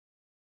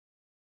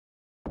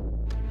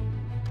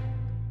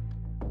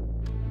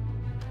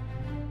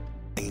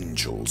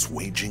angels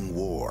waging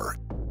war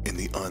in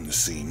the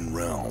unseen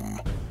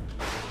realm.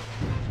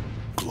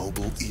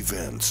 Global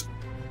events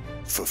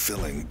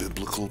fulfilling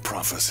biblical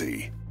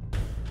prophecy.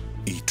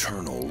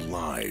 Eternal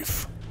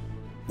life.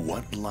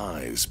 What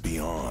lies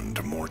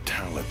beyond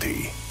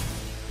mortality?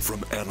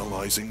 From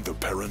analyzing the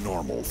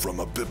paranormal from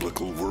a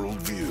biblical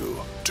worldview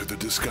to the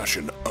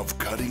discussion of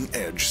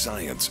cutting-edge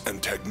science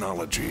and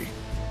technology,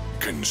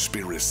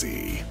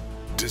 conspiracy,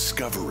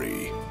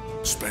 discovery,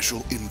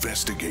 special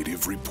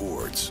investigative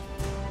reports.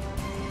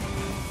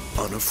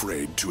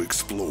 Unafraid to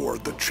explore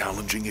the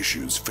challenging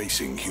issues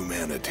facing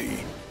humanity.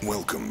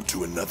 Welcome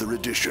to another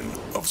edition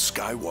of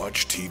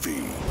Skywatch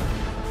TV.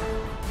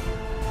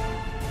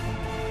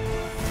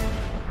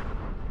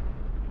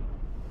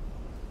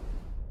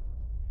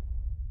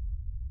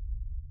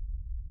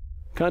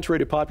 Contrary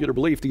to popular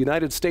belief, the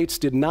United States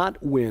did not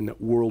win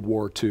World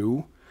War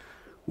II.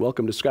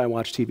 Welcome to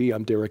Skywatch TV.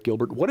 I'm Derek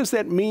Gilbert. What does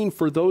that mean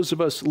for those of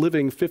us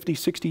living 50,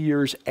 60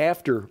 years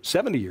after,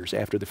 70 years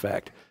after the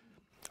fact?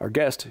 Our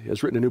guest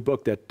has written a new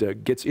book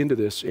that gets into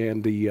this,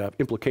 and the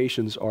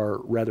implications are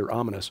rather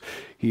ominous.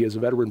 He is a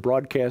veteran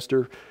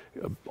broadcaster,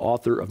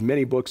 author of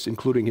many books,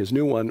 including his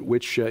new one,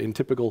 which in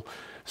typical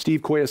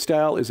Steve Quayle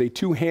style is a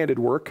two-handed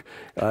work,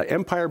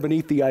 Empire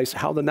Beneath the Ice,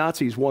 How the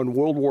Nazis Won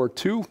World War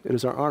II. It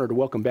is our honor to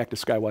welcome back to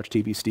Skywatch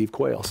TV, Steve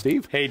Quayle.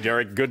 Steve? Hey,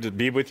 Derek. Good to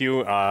be with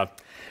you.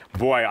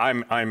 Boy,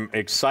 I'm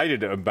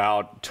excited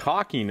about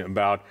talking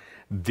about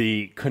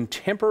the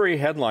contemporary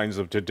headlines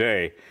of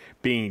today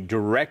being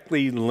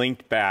directly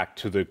linked back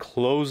to the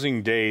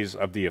closing days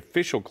of the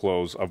official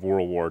close of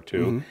World War II.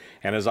 Mm-hmm.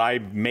 And as I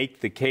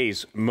make the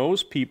case,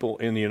 most people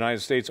in the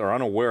United States are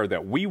unaware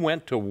that we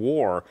went to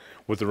war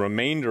with the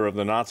remainder of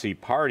the Nazi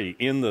Party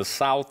in the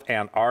South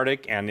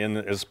Antarctic and in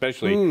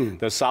especially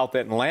the South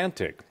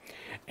Atlantic.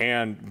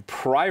 And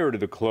prior to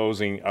the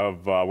closing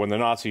of when the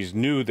Nazis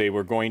knew they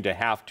were going to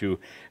have to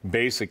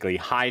basically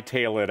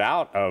hightail it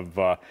out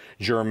of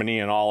Germany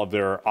and all of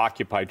their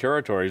occupied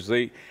territories,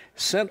 they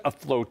sent a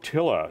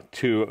flotilla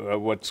to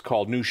what's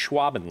called New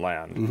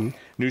Schwabenland. Mm-hmm.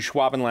 New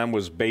Schwabenland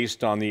was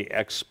based on the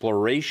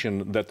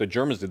exploration that the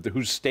Germans did,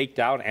 who staked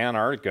out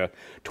Antarctica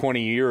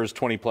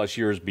 20 plus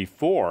years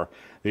before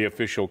the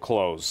official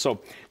close.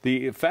 So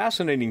the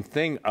fascinating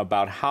thing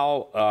about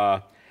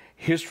how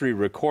history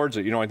records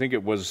it, I think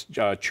it was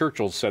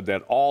Churchill said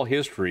that all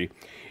history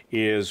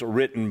is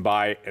written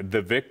by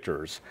the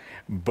victors.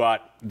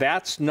 But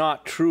that's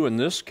not true in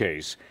this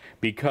case,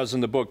 because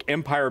in the book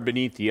Empire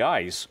Beneath the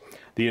Ice,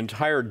 the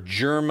entire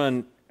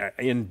German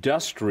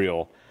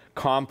industrial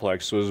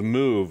complex was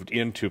moved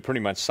into pretty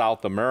much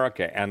South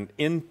America and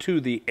into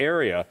the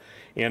area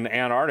in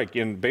Antarctic,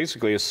 in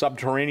basically a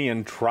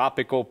subterranean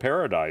tropical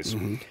paradise.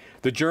 Mm-hmm.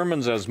 The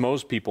Germans, as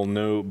most people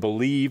knew,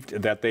 believed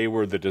that they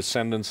were the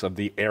descendants of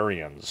the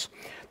Aryans.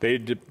 They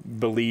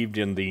believed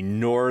in the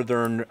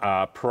northern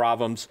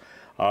province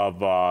of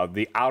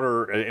the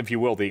outer, if you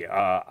will, the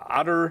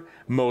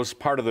outermost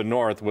part of the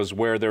north was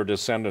where their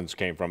descendants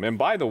came from. And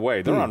by the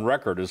way, they're on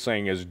record as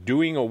saying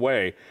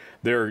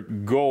their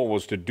goal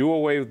was to do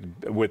away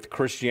with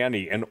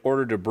Christianity in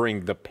order to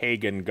bring the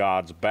pagan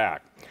gods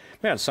back.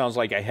 Man, it sounds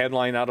like a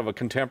headline out of a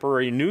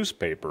contemporary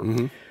newspaper.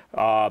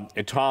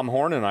 Mm-hmm. Tom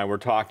Horn and I were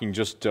talking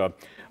just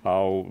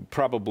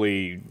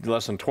probably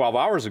less than 12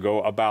 hours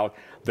ago about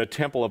the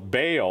Temple of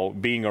Baal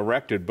being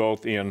erected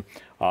both in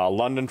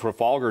London,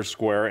 Trafalgar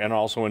Square, and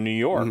also in New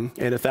York.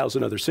 Mm-hmm. And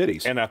 1,000 other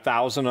cities. And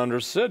 1,000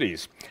 other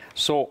cities.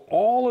 So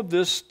all of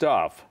this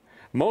stuff,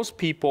 most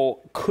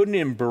people couldn't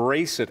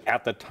embrace it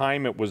at the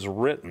time it was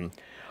written.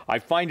 I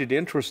find it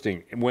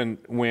interesting when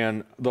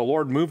the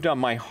Lord moved on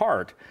my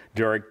heart,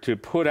 Derek, to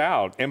put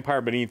out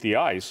Empire Beneath the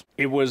Ice,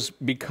 it was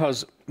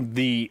because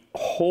the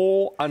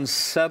whole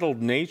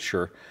unsettled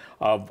nature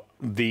of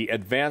the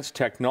advanced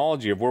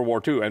technology of World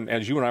War II, and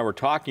as you and I were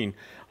talking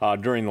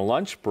during the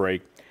lunch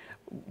break,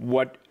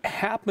 what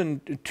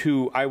happened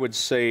to, I would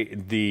say,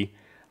 the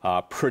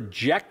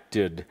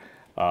projected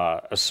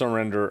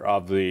surrender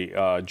of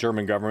the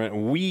German government,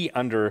 we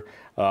under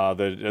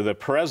the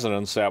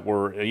presidents that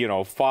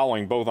were,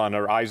 following both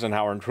under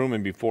Eisenhower and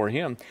Truman before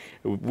him,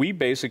 we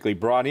basically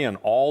brought in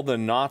all the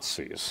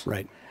Nazis.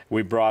 Right.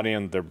 We brought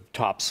in the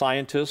top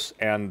scientists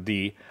and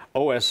the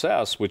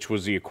OSS, which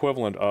was the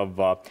equivalent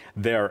of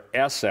their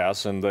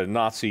SS and the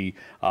Nazi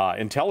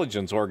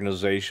intelligence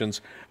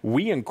organizations.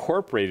 We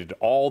incorporated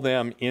all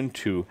them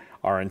into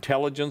our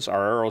intelligence,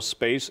 our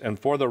aerospace, and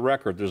for the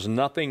record, there's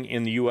nothing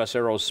in the U.S.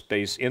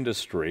 aerospace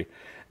industry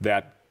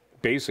that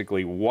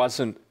basically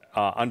wasn't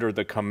under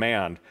the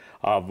command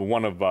of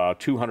one of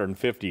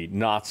 250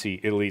 Nazi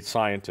elite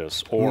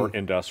scientists or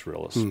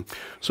industrialists.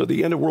 So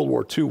the end of World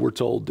War II, we're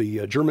told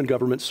the German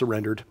government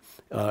surrendered.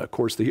 Of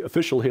course, the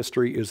official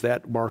history is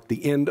that marked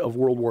the end of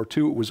World War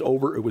II. It was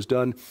over. It was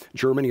done.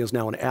 Germany is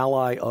now an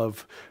ally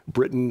of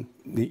Britain,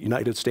 the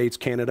United States,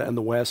 Canada, and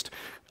the West.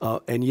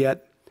 And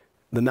yet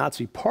the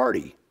Nazi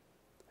Party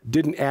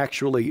didn't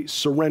actually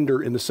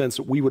surrender in the sense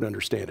that we would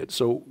understand it.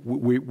 So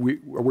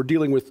we're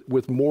dealing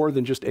with more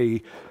than just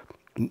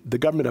the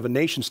government of a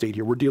nation state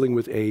here. We're dealing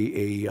with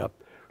a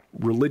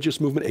religious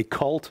movement, a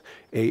cult,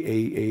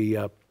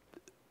 an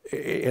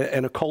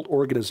occult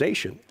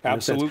organization.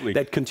 Absolutely.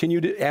 That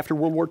continued after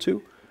World War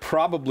II?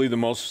 Probably the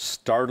most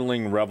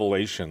startling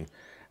revelation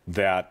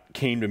that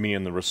came to me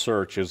in the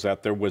research is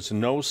that there was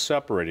no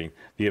separating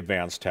the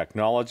advanced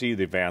technology,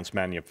 the advanced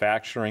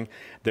manufacturing.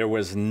 There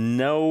was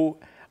no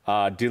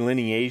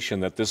delineation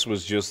that this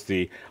was just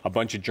a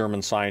bunch of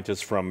German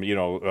scientists from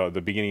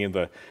the beginning of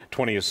the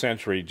 20th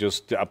century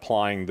just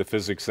applying the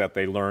physics that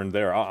they learned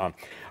there.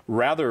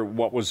 Rather,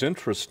 what was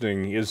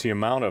interesting is the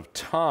amount of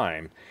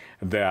time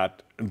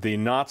that the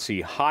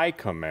Nazi high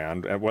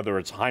command, whether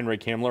it's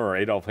Heinrich Himmler or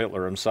Adolf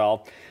Hitler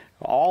himself,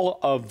 all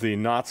of the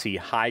Nazi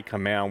high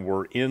command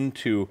were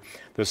into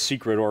the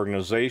secret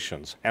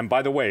organizations. And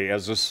by the way,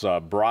 as this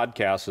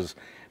broadcast is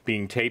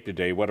being taped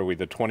today, what are we,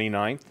 the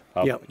 29th?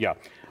 Yeah.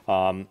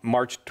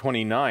 March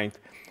 29th,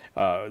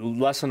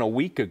 less than a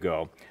week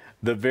ago,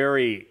 the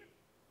very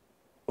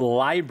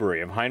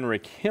library of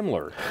Heinrich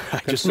Himmler.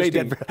 I just made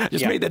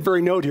that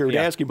very note here to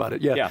ask you about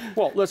it. Yeah.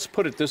 Well, let's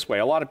put it this way.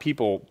 A lot of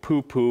people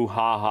poo-poo,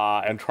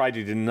 ha-ha, and try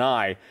to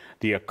deny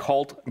the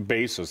occult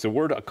basis. The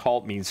word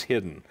occult means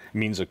hidden,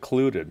 means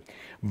occluded.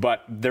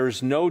 But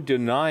there's no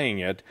denying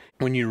it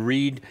when you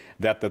read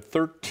that the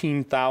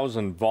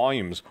 13,000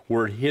 volumes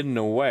were hidden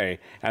away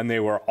and they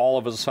were all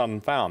of a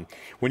sudden found.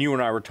 When you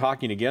and I were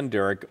talking again,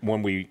 Derek,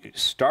 when we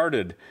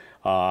started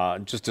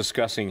just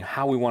discussing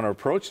how we want to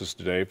approach this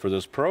today for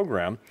this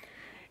program,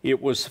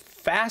 it was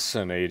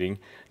fascinating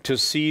to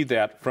see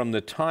that from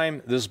the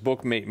time this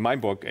book, my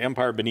book,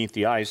 Empire Beneath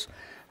the Ice,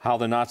 How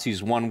the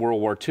Nazis Won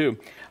World War II,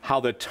 how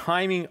the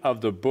timing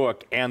of the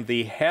book and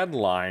the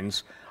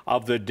headlines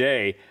of the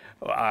day,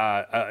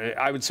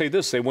 I would say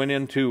this, they went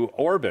into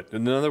orbit.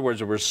 In other words,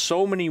 there were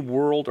so many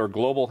world or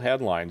global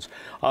headlines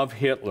of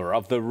Hitler,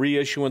 of the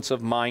reissuance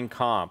of Mein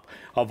Kampf,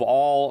 of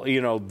all,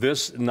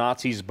 this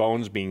Nazi's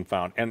bones being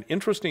found. And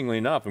interestingly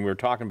enough, and we were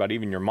talking about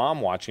even your mom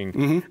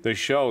watching the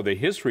show, the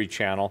History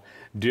Channel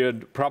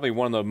did probably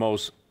one of the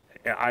most,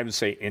 I would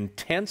say,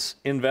 intense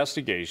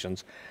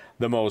investigations,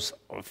 the most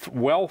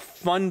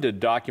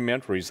well-funded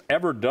documentaries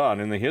ever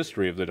done in the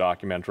history of the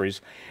documentaries,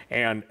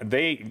 and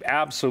they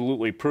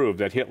absolutely proved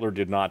that Hitler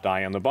did not die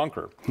in the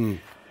bunker.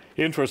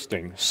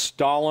 Interesting.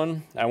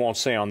 Stalin, I won't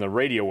say on the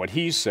radio what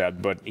he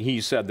said, but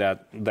he said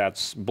that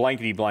that's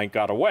blankety blank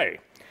got away.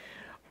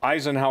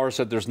 Eisenhower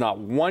said there's not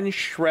one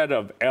shred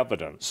of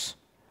evidence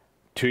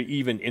to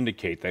even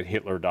indicate that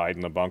Hitler died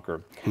in the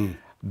bunker.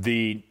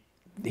 The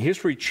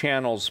History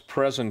Channel's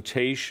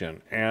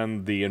presentation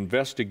and the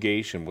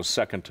investigation was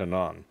second to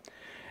none.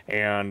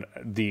 And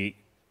the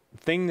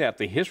thing that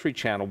the History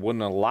Channel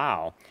wouldn't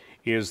allow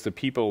is the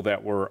people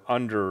that were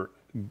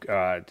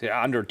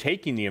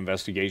undertaking the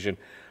investigation,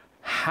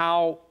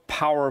 how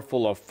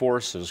powerful of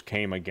forces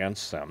came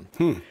against them.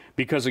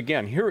 Because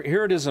again, here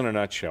it is in a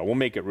nutshell. We'll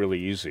make it really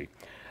easy.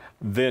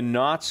 The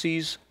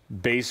Nazis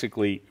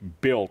basically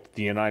built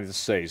the United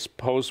States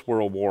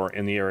post-World War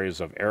in the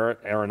areas of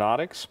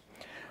aeronautics,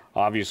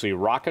 obviously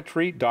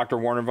rocketry, Dr.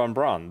 Werner von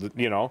Braun,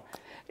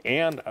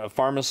 and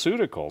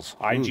pharmaceuticals.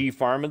 IG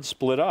Farm had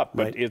split up.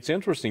 But it's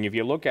interesting, if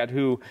you look at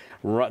who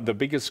the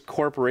biggest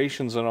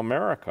corporations in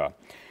America,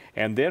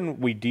 and then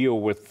we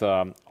deal with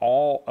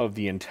all of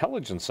the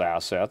intelligence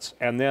assets,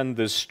 and then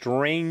the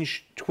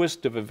strange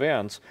twist of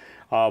events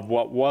of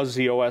what was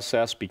the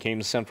OSS became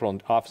the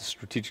Central Office of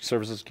Strategic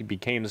Services,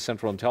 became the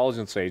Central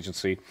Intelligence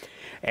Agency,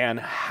 and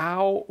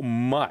how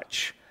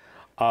much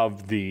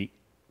of the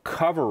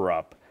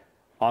cover-up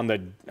on the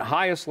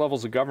highest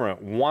levels of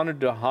government wanted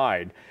to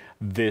hide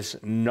this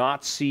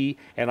Nazi,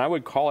 and I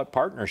would call it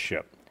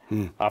partnership,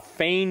 a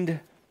feigned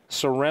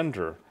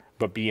surrender,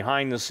 but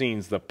behind the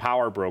scenes, the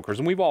power brokers.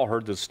 And we've all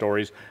heard the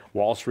stories,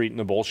 Wall Street and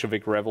the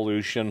Bolshevik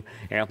Revolution,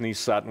 Anthony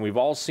Sutton, we've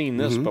all seen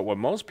this, but what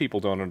most people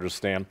don't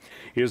understand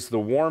is the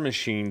war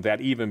machine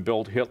that even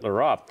built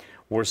Hitler up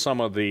were some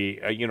of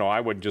the,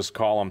 I would just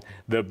call them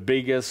the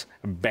biggest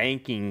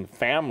banking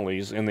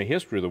families in the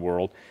history of the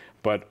world.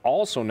 But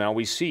also now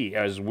we see,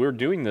 as we're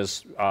doing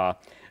this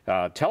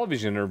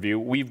television interview,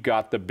 we've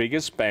got the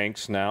biggest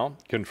banks now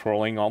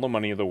controlling all the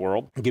money of the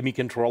world. Give me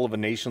control of a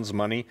nation's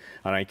money,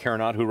 and I care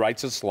not who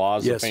writes its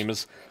laws, a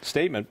famous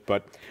statement.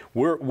 But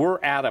we're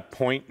at a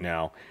point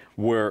now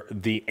where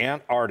the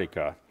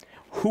Antarctica,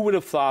 who would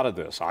have thought of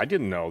this? I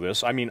didn't know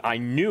this. I mean, I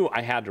knew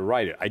I had to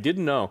write it. I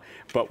didn't know.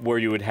 But where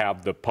you would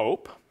have the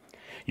Pope,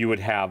 you would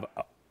have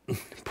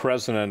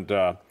President...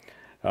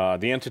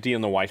 the entity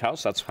in the White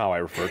House, that's how I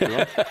refer to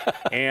him.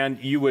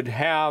 And you would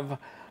have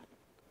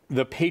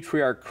the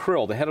Patriarch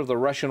Kirill, the head of the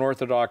Russian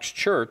Orthodox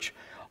Church,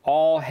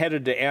 all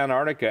headed to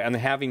Antarctica and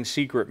having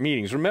secret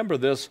meetings. Remember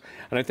this,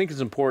 and I think it's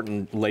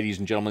important, ladies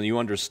and gentlemen, you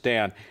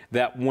understand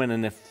that when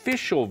an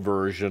official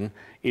version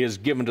is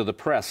given to the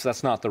press,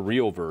 that's not the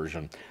real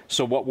version.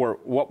 So what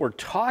we're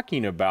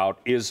talking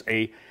about is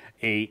a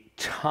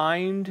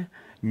timed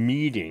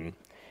meeting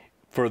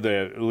for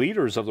the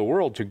leaders of the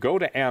world to go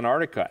to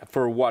Antarctica.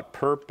 For what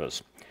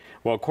purpose?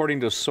 Well, according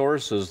to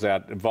sources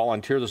that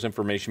volunteer this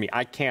information to me,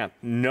 I can't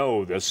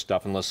know this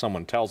stuff unless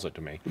someone tells it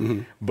to me.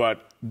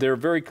 But they're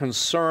very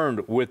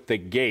concerned with the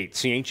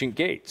gates, the ancient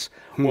gates.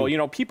 Well, you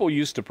know, people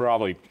used to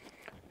probably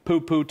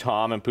poo-poo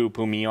Tom and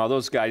poo-poo me. All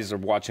those guys are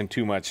watching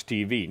too much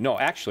TV. No,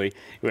 actually,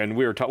 and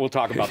we'll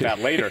talk about that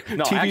later.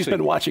 No, TV's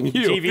been watching you.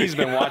 TV's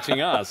been watching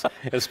us,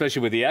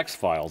 especially with the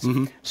X-Files.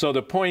 So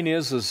the point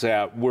is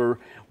that we're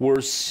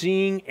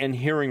seeing and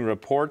hearing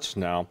reports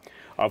now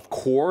of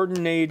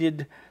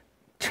coordinated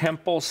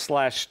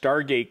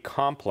temple/Stargate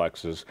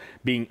complexes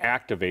being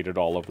activated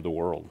all over the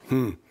world.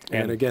 And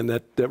again,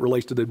 that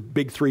relates to the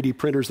big 3D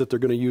printers that they're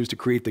going to use to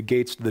create the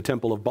gates to the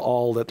Temple of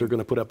Baal that they're going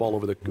to put up all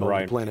over the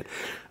planet.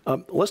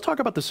 Let's talk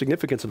about the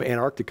significance of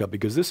Antarctica,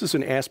 because this is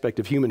an aspect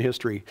of human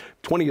history,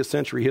 20th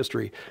century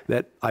history,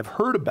 that I've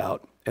heard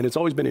about, and it's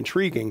always been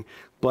intriguing,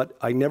 but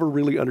I never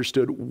really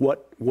understood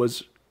what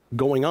was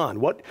going on.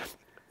 What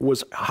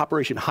was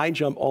Operation High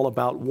Jump all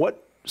about?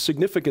 What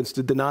significance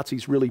did the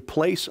Nazis really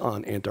place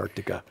on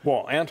Antarctica?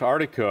 Well,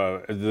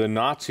 Antarctica, the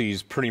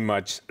Nazis pretty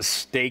much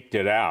staked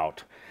it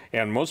out.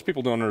 And most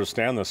people don't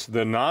understand this.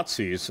 The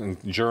Nazis, and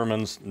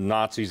Germans,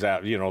 Nazis,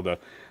 you know, the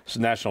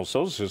National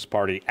Socialist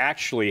Party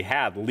actually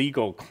had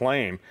legal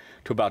claim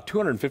to about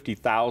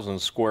 250,000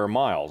 square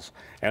miles.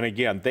 And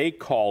again, they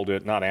called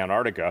it, not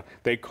Antarctica,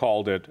 they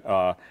called it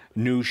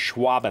New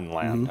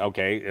Schwabenland,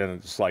 okay? And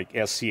it's like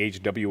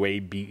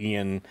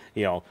SCHWABEN,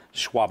 you know,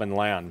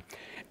 Schwabenland.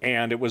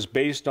 And it was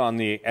based on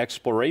the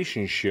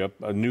exploration ship,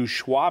 New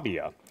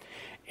Schwabia.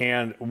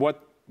 And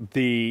what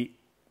the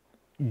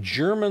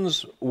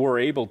Germans were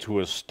able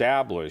to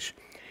establish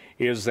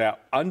is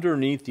that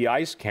underneath the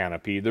ice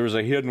canopy, there's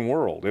a hidden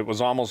world. It was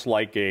almost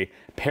like a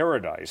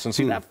paradise. And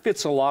see, that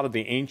fits a lot of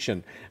the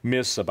ancient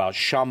myths about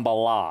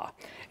Shambhala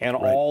and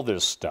all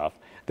this stuff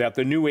that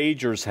the New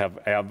Agers have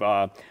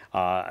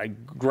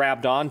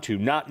grabbed onto,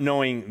 not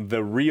knowing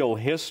the real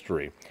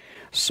history.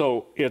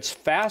 So it's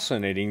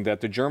fascinating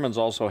that the Germans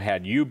also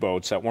had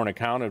U-boats that weren't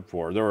accounted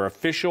for. There were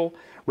official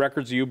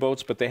records of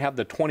U-boats, but they have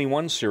the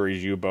 21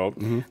 series U-boat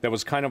that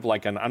was kind of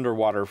like an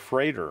underwater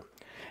freighter.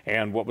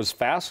 And what was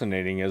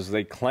fascinating is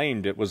they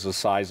claimed it was the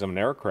size of an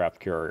aircraft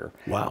carrier.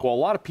 Wow. Well, a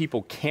lot of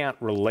people can't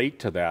relate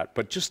to that,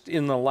 but just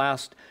in the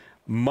last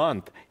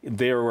month,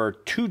 there were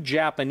 2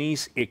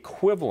 Japanese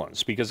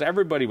equivalents, because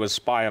everybody was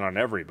spying on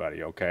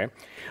everybody, okay?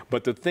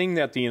 But the thing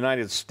that the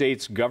United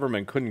States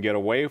government couldn't get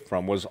away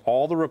from was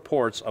all the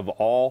reports of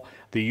all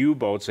the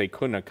U-boats they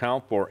couldn't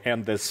account for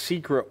and the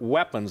secret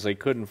weapons they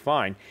couldn't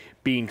find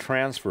being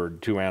transferred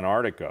to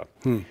Antarctica.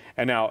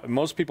 And now,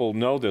 most people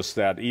know this,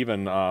 that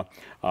even the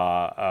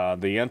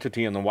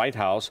entity in the White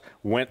House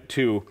went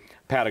to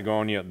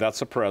Patagonia, that's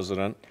the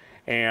president,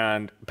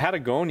 and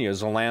Patagonia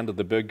is the land of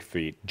the big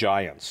feet,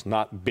 giants,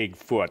 not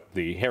Bigfoot,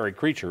 the hairy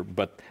creature,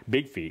 but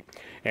big feet.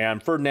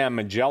 And Ferdinand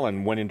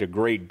Magellan went into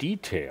great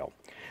detail.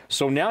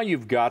 So now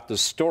you've got the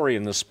story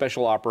in the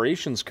special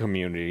operations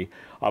community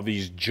of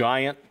these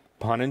giant,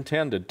 pun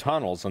intended,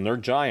 tunnels, and they're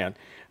giant,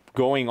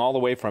 going all the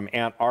way from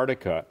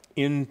Antarctica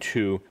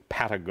into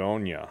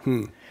Patagonia.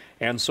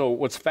 And so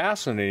what's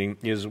fascinating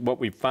is what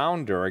we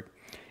found, Derek,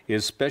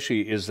 is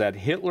that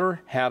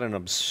Hitler had an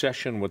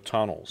obsession with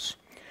tunnels.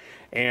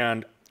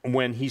 And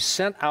when he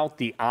sent out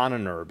the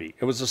Ahnenerbe,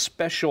 it was a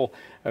special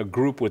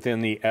group within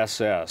the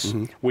SS,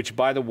 which,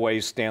 by the way,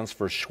 stands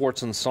for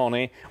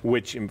Schwarze-Sonne,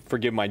 which,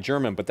 forgive my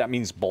German, but that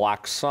means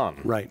black sun.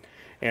 Right.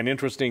 And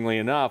interestingly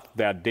enough,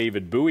 that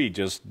David Bowie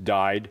just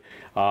died,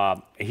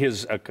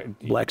 his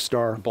Black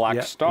Star.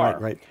 Black Star.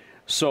 Right.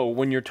 So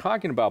when you're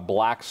talking about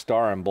Black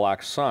Star and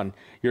Black Sun,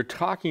 you're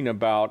talking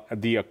about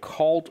the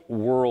occult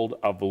world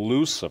of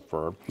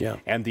Lucifer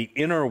and the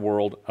inner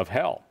world of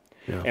hell.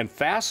 And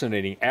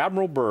fascinating,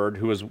 Admiral Byrd,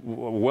 who is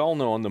well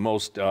known, the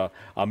most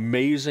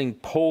amazing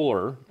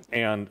polar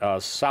and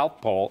South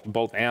Pole,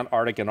 both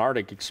Antarctic and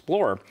Arctic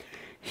explorer,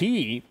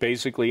 he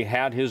basically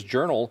had his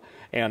journal,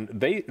 and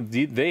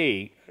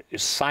they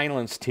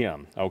silenced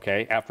him,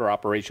 okay, after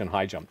Operation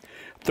High Jump.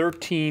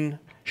 13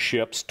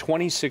 ships,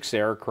 26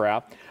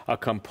 aircraft, a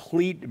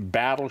complete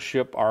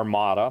battleship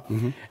armada,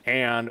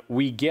 and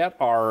we get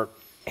our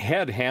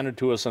head handed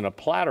to us on a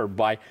platter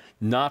by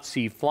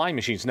Nazi flying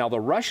machines. Now, the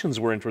Russians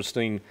were,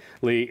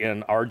 interestingly,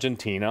 in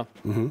Argentina.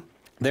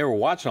 They were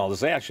watching all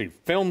this. They actually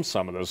filmed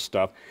some of this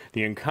stuff,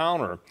 the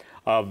encounter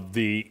of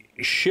the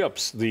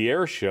ships, the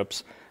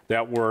airships,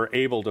 that were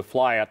able to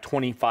fly at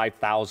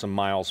 25,000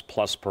 miles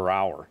plus per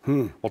hour.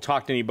 Well,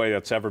 talk to anybody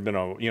that's ever been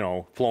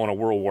flown a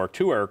World War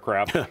II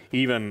aircraft,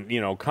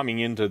 even, coming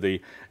into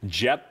the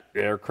jet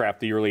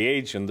aircraft, the early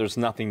age, and there's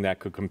nothing that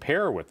could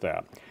compare with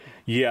that.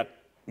 Yet,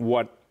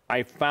 what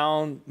I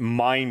found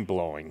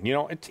mind-blowing,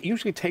 it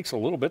usually takes a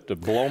little bit to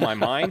blow my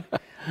mind.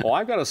 Well,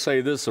 I've got to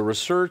say this, the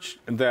research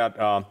that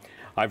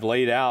I've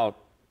laid out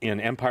in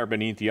Empire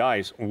Beneath the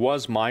Ice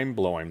was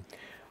mind-blowing.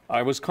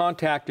 I was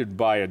contacted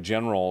by a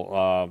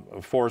general,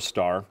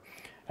 4-star,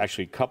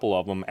 actually a couple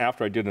of them,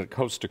 after I did a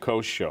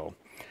coast-to-coast show.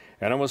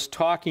 And I was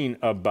talking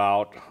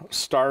about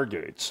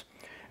Stargates.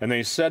 And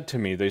they said to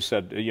me,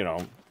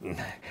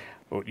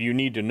 you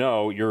need to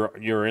know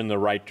you're in the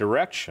right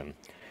direction.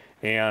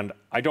 And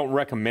I don't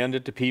recommend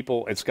it to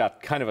people. It's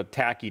got kind of a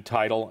tacky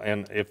title,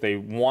 and if they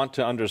want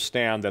to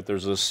understand that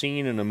there's a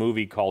scene in a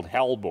movie called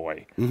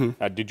Hellboy.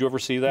 Did you ever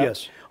see that?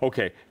 Yes.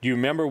 Okay. Do you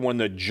remember when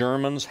the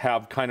Germans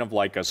have kind of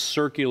like a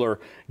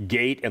circular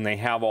gate and they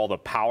have all the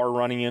power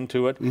running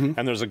into it?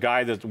 And there's a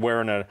guy that's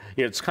wearing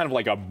it's kind of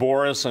like a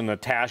Boris and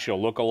Natasha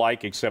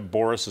look-alike, except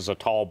Boris is a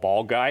tall,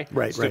 bald guy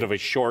instead of a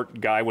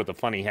short guy with a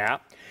funny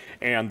hat,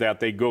 and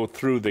that they go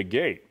through the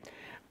gate.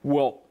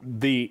 Well,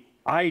 the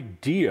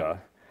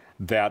idea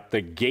that the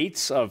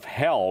gates of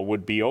hell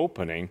would be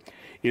opening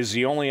is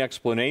the only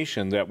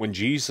explanation that when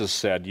Jesus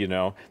said, you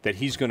know, that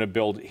he's going to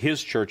build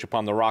his church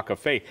upon the rock of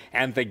faith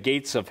and the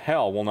gates of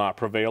hell will not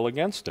prevail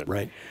against it.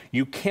 Right.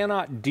 You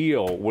cannot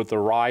deal with the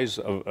rise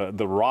of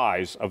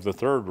the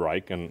Third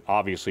Reich, and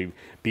obviously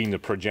being the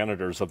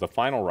progenitors of the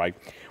final Reich,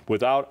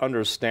 without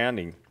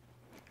understanding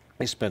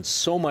they spent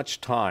so much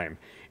time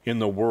in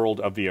the world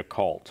of the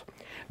occult.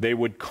 They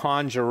would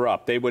conjure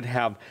up. They would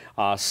have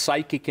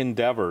psychic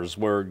endeavors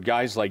where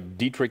guys like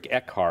Dietrich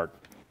Eckhart,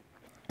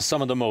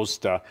 some of the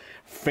most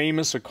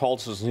famous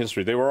occultists in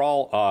history, they were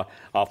all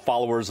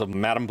followers of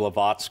Madame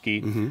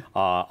Blavatsky,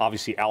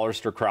 obviously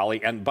Aleister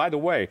Crowley. And by the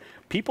way,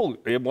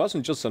 it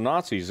wasn't just the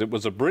Nazis, it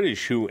was the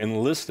British who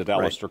enlisted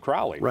Aleister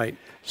Crowley. Right.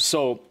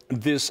 So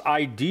this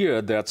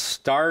idea that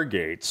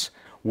Stargates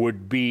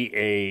would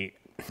be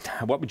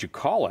what would you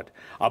call it?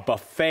 A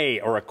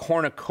buffet or a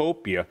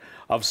cornucopia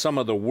of some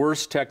of the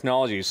worst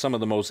technologies, some of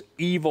the most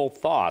evil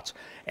thoughts,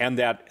 and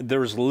that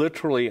there's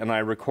literally, and I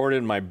recorded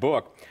in my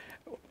book,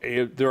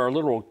 there are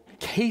little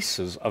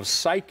cases of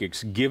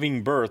psychics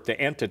giving birth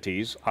to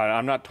entities.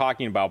 I'm not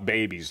talking about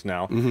babies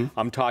now.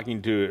 I'm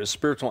talking to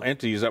spiritual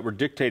entities that were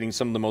dictating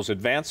some of the most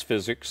advanced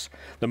physics,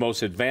 the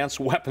most advanced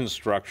weapon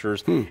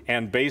structures,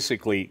 and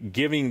basically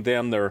giving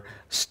them their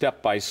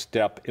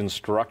step-by-step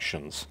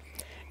instructions.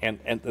 And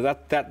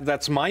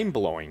that's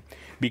mind-blowing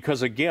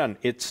because, again,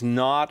 it's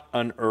not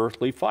an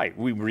earthly fight.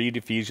 We read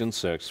Ephesians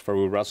 6, for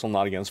we wrestle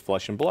not against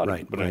flesh and blood,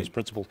 but against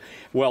principles.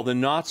 Well, the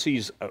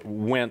Nazis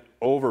went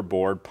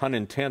overboard, pun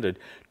intended,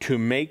 to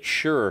make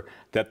sure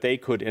that they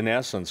could, in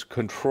essence,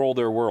 control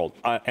their world,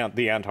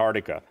 the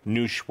Antarctica,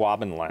 New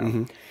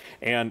Schwabenland.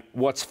 And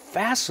what's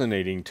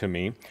fascinating to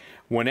me,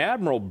 when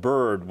Admiral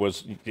Byrd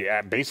was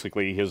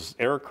basically his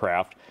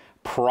aircraft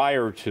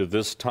prior to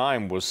this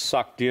time was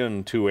sucked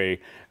into a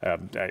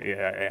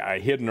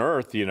hidden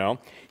earth, you know,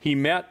 he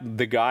met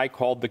the guy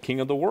called the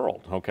King of the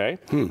World, okay?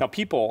 Now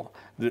people,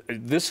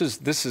 this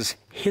is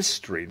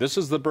history. This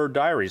is the Byrd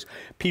Diaries.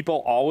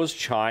 People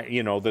always,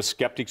 you know, the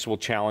skeptics will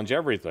challenge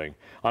everything.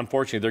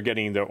 Unfortunately, they're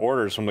getting their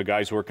orders from the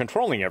guys who are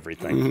controlling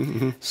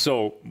everything.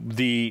 So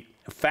the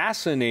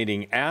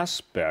fascinating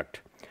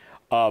aspect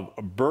of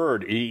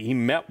Byrd, he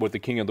met with the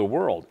King of the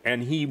World,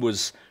 and he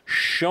was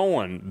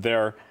showing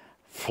their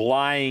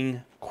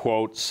flying,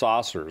 quote,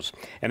 saucers.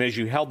 And as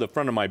you held the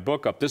front of my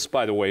book up, this,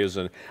 by the way, is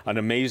an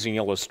amazing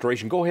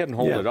illustration. Go ahead and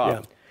hold it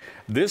up.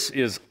 This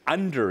is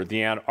under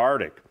the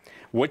Antarctic.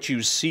 What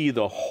you see,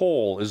 the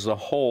hole, is the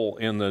hole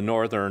in the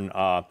northern,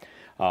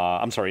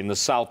 in the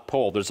South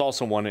Pole. There's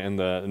also one in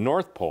the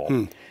North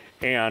Pole.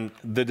 And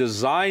the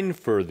design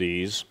for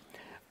these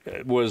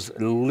was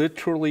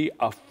literally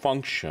a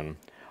function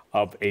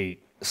of a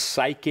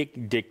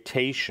psychic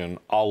dictation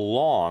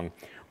along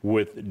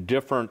with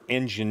different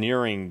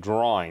engineering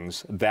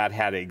drawings that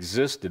had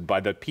existed by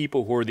the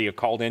people who were the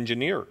occult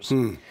engineers.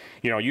 You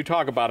know, you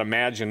talk about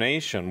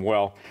imagination.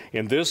 Well,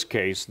 in this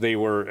case, they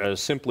were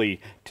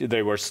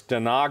they were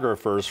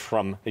stenographers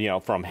from, you know,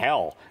 from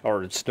hell,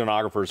 or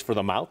stenographers for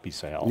the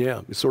mouthpiece of hell.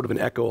 Yeah, it's sort of an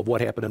echo of what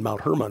happened in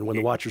Mount Hermon when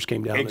the Watchers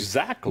came down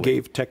and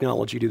gave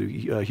technology to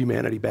the,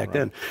 humanity back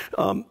then.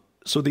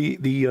 So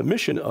the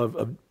mission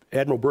of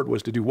Admiral Byrd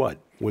was to do what?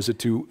 Was it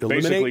to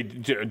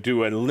eliminate?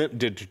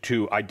 Basically,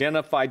 to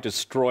identify,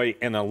 destroy,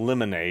 and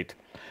eliminate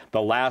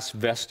the last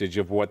vestige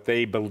of what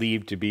they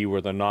believed to be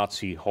were the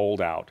Nazi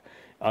holdout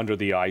under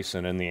the ice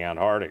and in the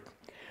Antarctic.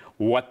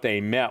 What they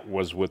met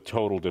was with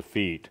total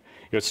defeat.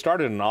 It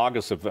started in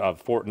August of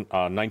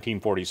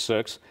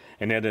 1946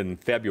 and ended in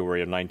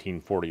February of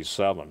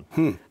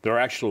 1947. There are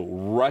actual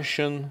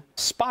Russian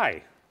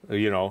spy,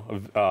 you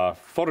know,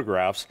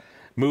 photographs,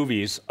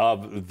 movies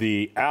of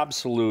the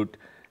absolute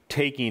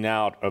taking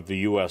out of the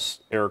U.S.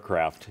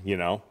 aircraft, you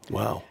know.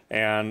 Wow.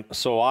 And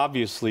so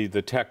obviously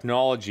the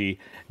technology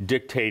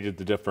dictated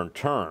the different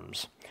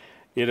terms.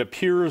 It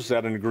appears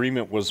that an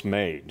agreement was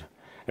made,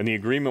 and the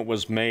agreement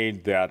was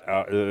made that,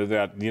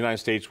 that the United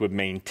States would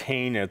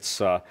maintain its,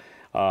 what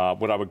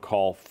I would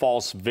call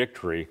false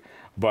victory,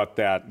 but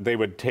that they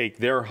would take,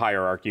 their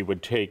hierarchy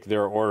would take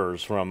their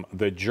orders from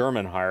the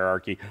German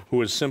hierarchy, who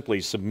was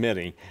simply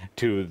submitting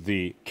to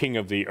the king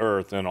of the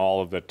earth and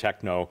all of the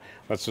techno,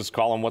 let's just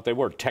call them what they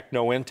were,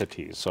 techno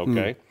entities,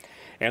 okay?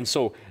 And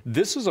so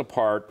this is a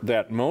part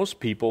that most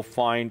people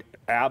find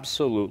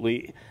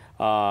absolutely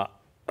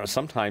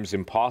sometimes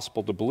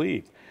impossible to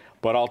believe.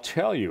 But I'll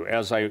tell you,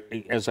 as I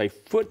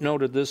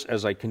footnoted this,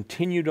 as I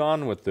continued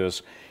on with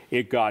this,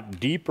 it got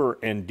deeper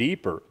and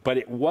deeper, but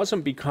it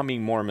wasn't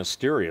becoming more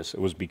mysterious. It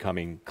was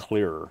becoming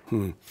clearer.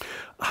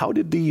 How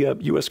did the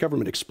U.S.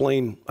 government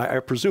explain, I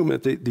presume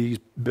that these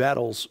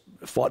battles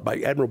fought by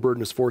Admiral Byrd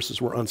and his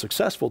forces were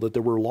unsuccessful, that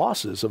there were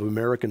losses of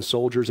American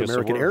soldiers, Yes,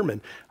 American airmen.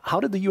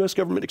 How did the U.S.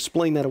 government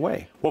explain that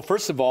away? Well,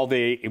 first of all,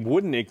 they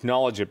wouldn't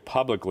acknowledge it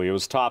publicly. It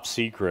was top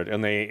secret,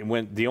 and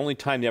the only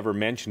time they ever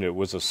mentioned it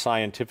was a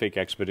scientific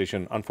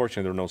expedition.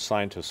 Unfortunately, there were no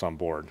scientists on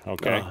board,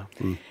 okay?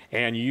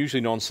 And you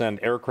usually don't send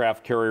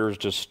aircraft carriers,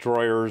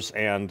 destroyers,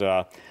 and,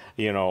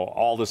 you know,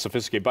 all the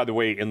sophisticated. By the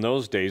way, in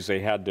those days, they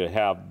had to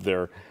have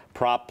their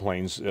prop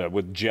planes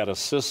with jet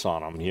assists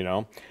on them, you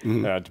know,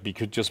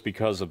 just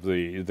because of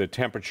the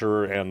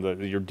temperature,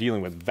 and you're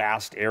dealing with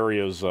vast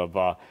areas of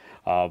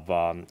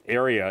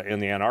area in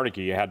the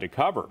Antarctica you had to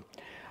cover.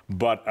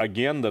 But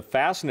again, the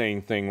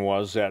fascinating thing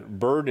was that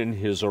Byrd, in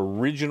his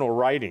original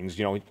writings,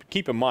 you know,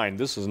 keep in mind,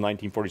 this is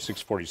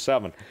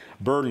 1946-47.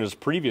 Byrd in his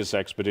previous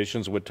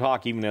expeditions would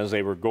talk, even as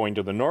they were going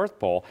to the North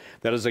Pole,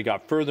 that as they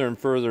got further and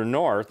further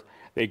north,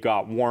 it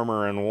got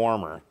warmer and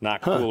warmer,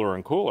 not cooler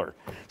and cooler.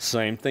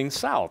 Same thing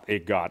south.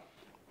 It got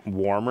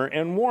warmer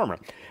and warmer.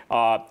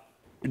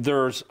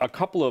 There's a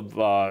couple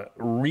of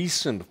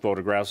recent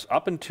photographs.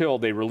 Up until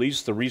they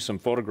released the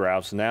recent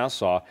photographs,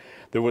 NASA,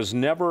 there was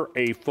never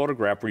a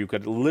photograph where you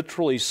could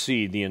literally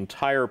see the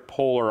entire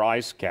polar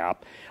ice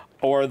cap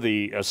or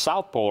the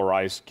South Polar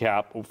ice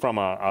cap from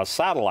a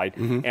satellite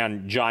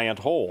and giant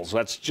holes.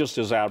 That's just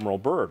as Admiral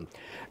Byrd.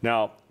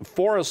 Now,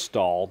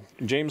 Forrestal,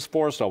 James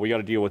Forrestal, we got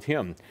to deal with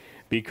him,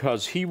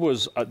 because he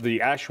was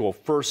the actual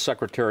first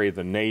Secretary of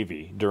the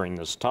Navy during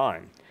this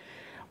time.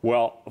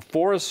 Well,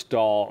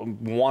 Forrestal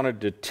wanted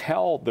to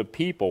tell the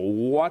people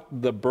what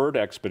the Byrd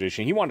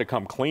expedition, he wanted to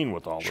come clean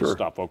with all this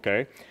stuff,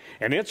 okay?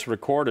 And it's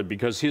recorded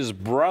because his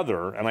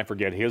brother, and I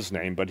forget his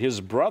name, but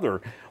his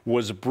brother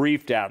was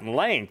briefed at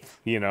length,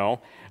 you know,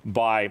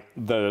 by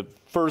the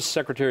first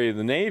Secretary of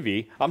the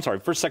Navy, I'm sorry,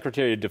 first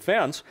Secretary of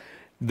Defense,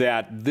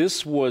 that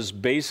this was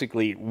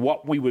basically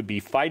what we would be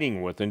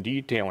fighting with and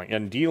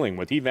dealing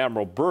with. Even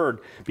Admiral Byrd,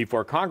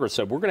 before Congress,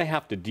 said, we're going to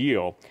have to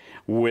deal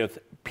with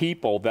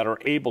people that are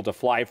able to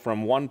fly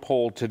from one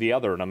pole to the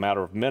other in a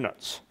matter of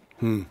minutes.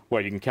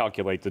 Well, you can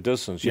calculate the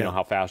distance, you know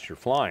how fast you're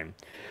flying.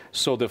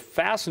 So the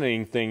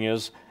fascinating thing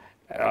is,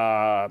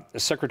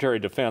 Secretary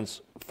of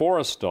Defense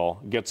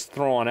Forrestal gets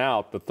thrown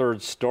out the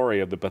third story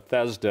of the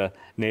Bethesda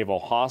Naval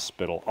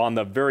Hospital on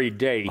the very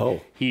day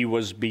he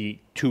was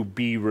to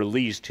be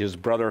released. His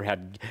brother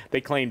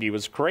they claimed he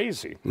was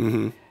crazy.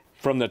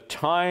 From the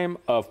time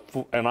of,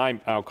 and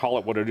I'll call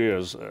it what it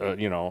is,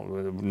 you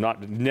know,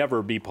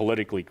 never be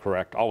politically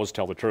correct, always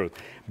tell the truth.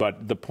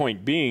 But the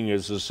point being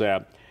is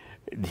that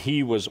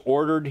he was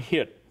ordered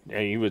and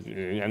he was,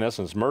 in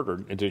essence,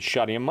 murdered, to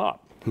shut him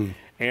up.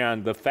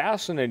 And the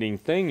fascinating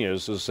thing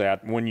is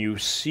that when you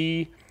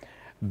see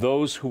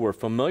those who were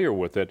familiar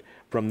with it,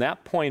 from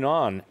that point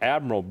on,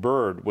 Admiral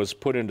Byrd was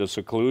put into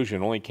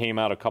seclusion, only came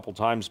out a couple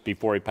times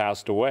before he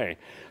passed away.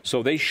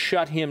 So they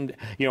shut him,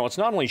 you know, it's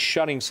not only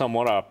shutting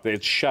someone up,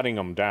 it's shutting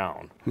them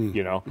down,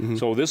 you know.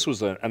 So this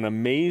was an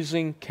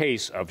amazing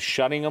case of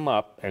shutting them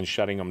up and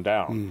shutting them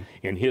down,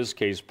 in his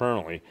case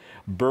permanently.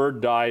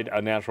 Byrd died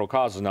of natural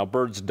causes. Now,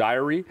 Byrd's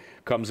diary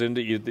comes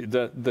into,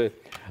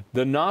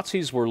 the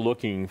Nazis were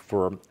looking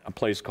for a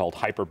place called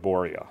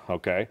Hyperborea,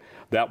 okay?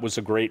 That was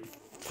a great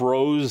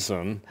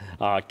frozen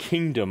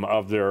kingdom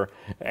of their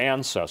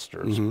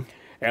ancestors.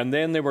 And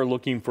then they were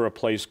looking for a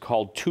place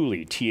called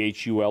Thule,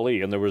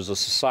 T-H-U-L-E, and there was a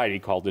society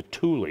called the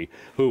Thule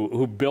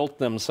who built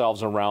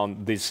themselves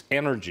around this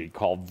energy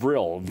called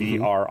Vril,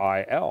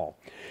 V-R-I-L.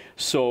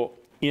 So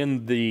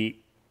in the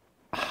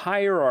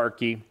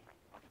hierarchy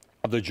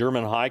of the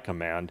German High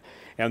Command,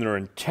 and their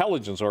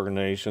intelligence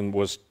organization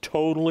was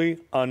totally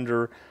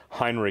under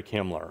Heinrich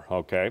Himmler,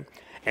 okay,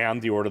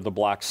 and the Order of the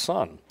Black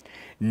Sun.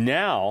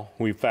 Now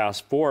we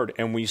fast forward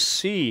and we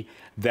see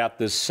that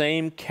the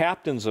same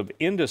captains of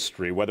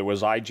industry, whether it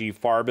was I.G.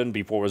 Farben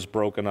before it was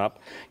broken up,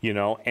 you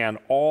know, and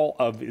all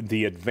of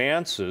the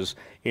advances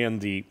in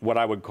the, what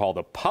I would call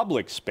the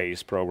public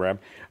space program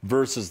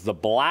versus the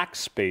black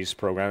space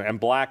program,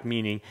 and black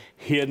meaning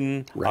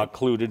hidden,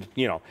 occluded,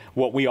 you know,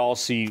 what we all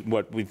see,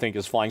 what we think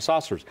is flying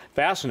saucers.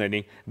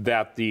 Fascinating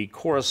that the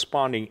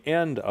corresponding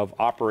end of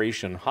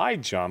Operation High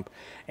Jump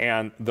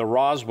and the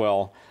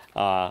Roswell,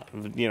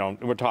 you know,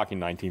 we're talking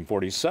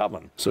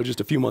 1947. So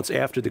just a few months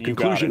after the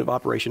conclusion of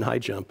Operation High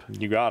Jump.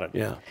 You got it.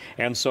 Yeah.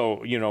 And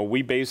so, you know,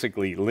 we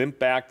basically limped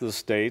back to the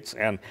States.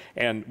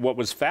 And what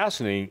was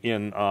fascinating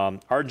in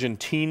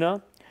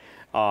Argentina,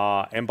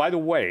 and by the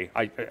way,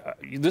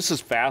 this is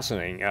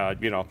fascinating,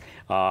 you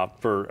know,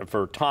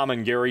 for Tom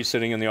and Gary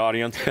sitting in the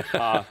audience.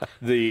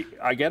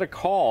 I get a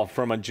call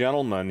from a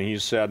gentleman. He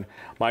said,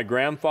 my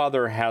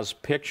grandfather has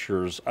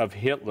pictures of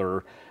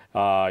Hitler,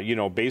 you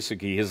know,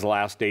 basically his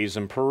last days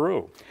in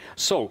Peru.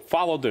 So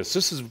follow this.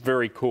 This is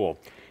very cool.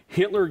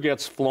 Hitler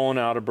gets flown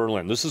out of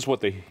Berlin. This is what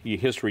the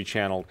History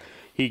Channel,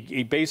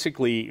 he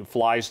basically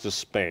flies to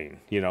Spain.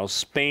 You know,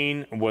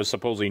 Spain was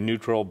supposedly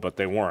neutral, but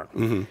they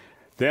weren't.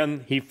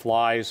 Then he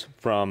flies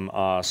from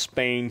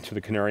Spain to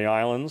the Canary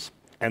Islands,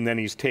 and then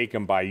he's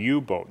taken by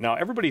U-boat. Now,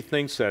 everybody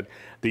thinks that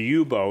the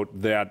U-boat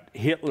that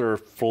Hitler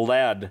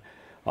fled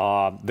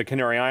the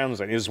Canary Islands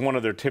is one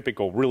of their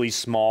typical really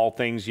small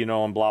things, you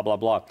know, and blah, blah,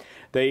 blah.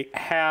 They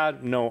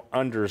had no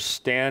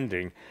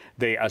understanding.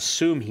 They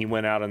assume he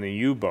went out on the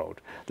U-boat.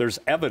 There's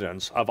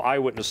evidence of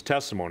eyewitness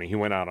testimony he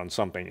went out on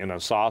something in a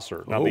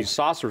saucer. Now, these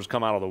saucers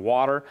come out of the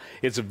water.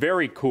 It's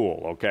very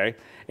cool, okay?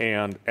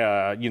 And,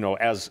 you know,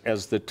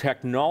 as the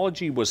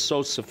technology was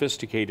so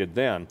sophisticated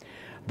then,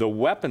 the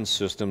weapon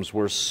systems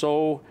were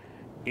so,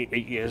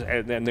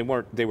 and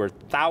they were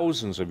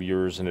thousands of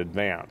years in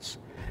advance.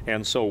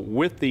 And so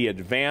with the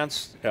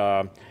advanced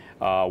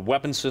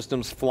weapon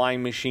systems,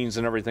 flying machines,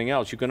 and everything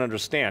else, you can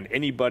understand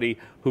anybody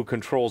who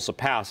controls the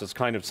past. It's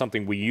kind of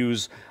something we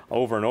use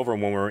over and over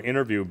when we're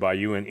interviewed by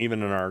you, and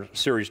even in our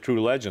series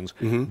True Legends.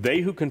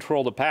 They who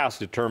control the past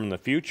determine the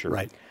future.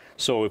 Right.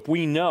 So if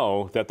we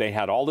know that they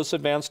had all this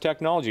advanced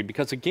technology,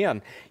 because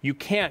again, you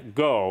can't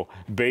go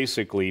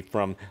basically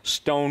from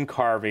stone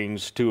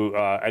carvings to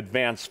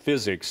advanced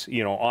physics,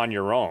 you know, on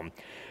your own.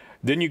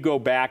 Then you go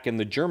back, and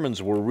the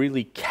Germans were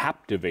really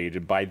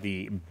captivated by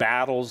the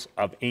battles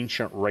of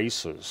ancient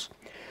races.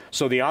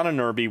 So the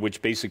Anunnaki,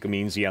 which basically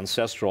means the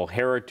ancestral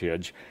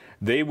heritage,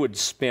 they would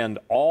spend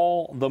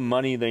all the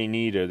money they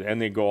needed, and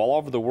they'd go all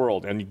over the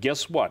world. And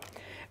guess what?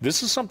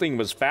 This is something that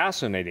was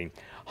fascinating.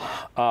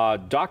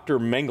 Dr.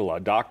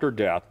 Mengele, Dr.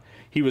 Death,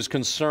 he was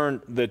concerned,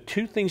 the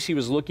two things he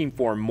was looking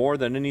for more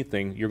than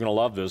anything, you're going to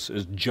love this,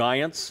 is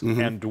giants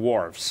and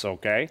dwarfs,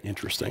 okay?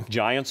 Interesting.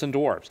 Giants and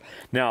dwarfs.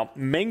 Now,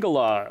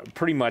 Mengele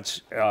pretty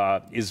much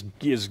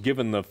is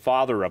given the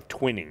father of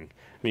twinning,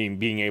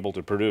 being able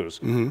to produce.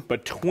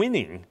 But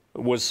twinning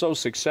was so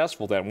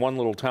successful that one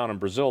little town in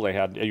Brazil, they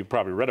had, you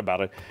probably read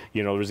about it,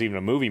 you know, there's even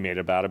a movie made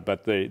about it,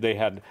 but they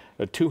had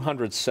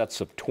 200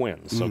 sets of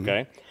twins,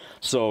 okay?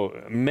 So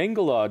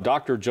Mengele,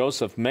 Dr.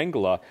 Joseph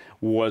Mengele,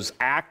 was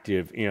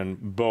active in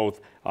both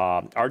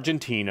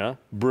Argentina,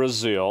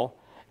 Brazil,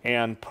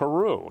 and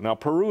Peru. Now,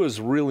 Peru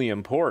is really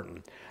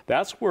important.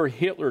 That's where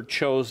Hitler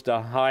chose to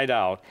hide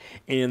out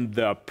in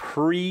the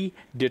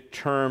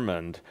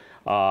predetermined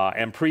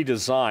and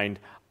pre-designed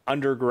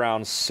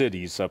underground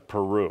cities of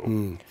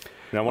Peru.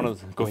 Now,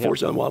 go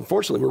ahead. Well,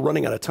 unfortunately, we're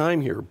running out of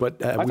time here.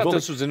 But I thought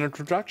this was an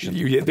introduction.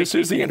 This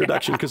is the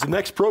introduction, because the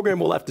next program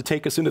will have to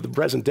take us into the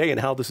present day and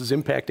how this is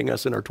impacting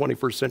us in our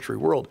 21st century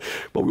world.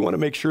 But we want to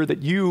make sure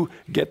that you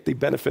get the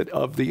benefit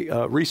of the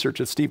research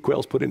that Steve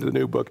Quayle's put into the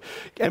new book,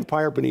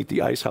 Empire Beneath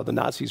the Ice, How the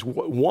Nazis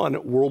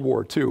Won World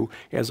War II.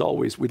 As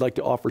always, we'd like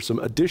to offer some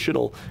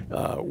additional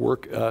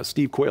work,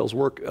 Steve Quayle's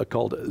work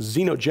called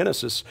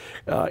Xenogenesis,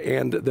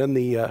 and then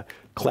the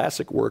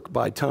classic work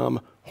by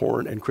Tom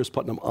Horn and Chris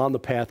Putnam, On the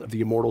Path of the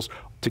Immortals.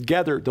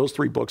 Together, those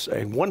three books,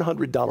 a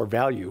 $100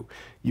 value.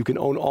 You can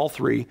own all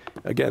three.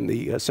 Again,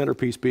 the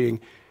centerpiece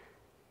being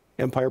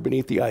Empire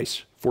Beneath the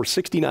Ice for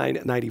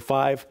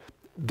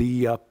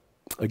 $69.95.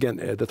 Again,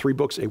 the three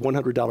books, a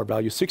 $100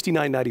 value,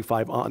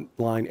 $69.95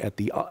 online at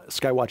the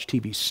Skywatch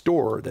TV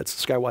store.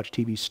 That's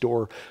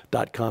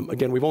skywatchtvstore.com.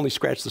 Again, we've only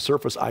scratched the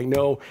surface. I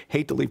know,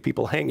 hate to leave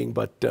people hanging,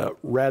 but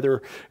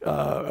rather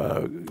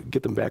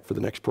get them back for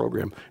the next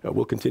program.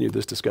 We'll continue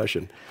this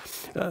discussion.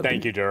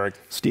 Thank you, Derek.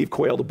 Steve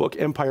Quayle, the book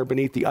Empire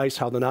Beneath the Ice,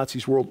 How the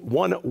Nazis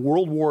Won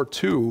World War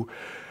II.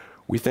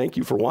 We thank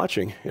you for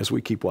watching as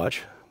we keep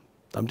watch.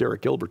 I'm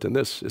Derek Gilbert, and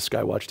this is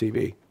Skywatch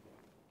TV.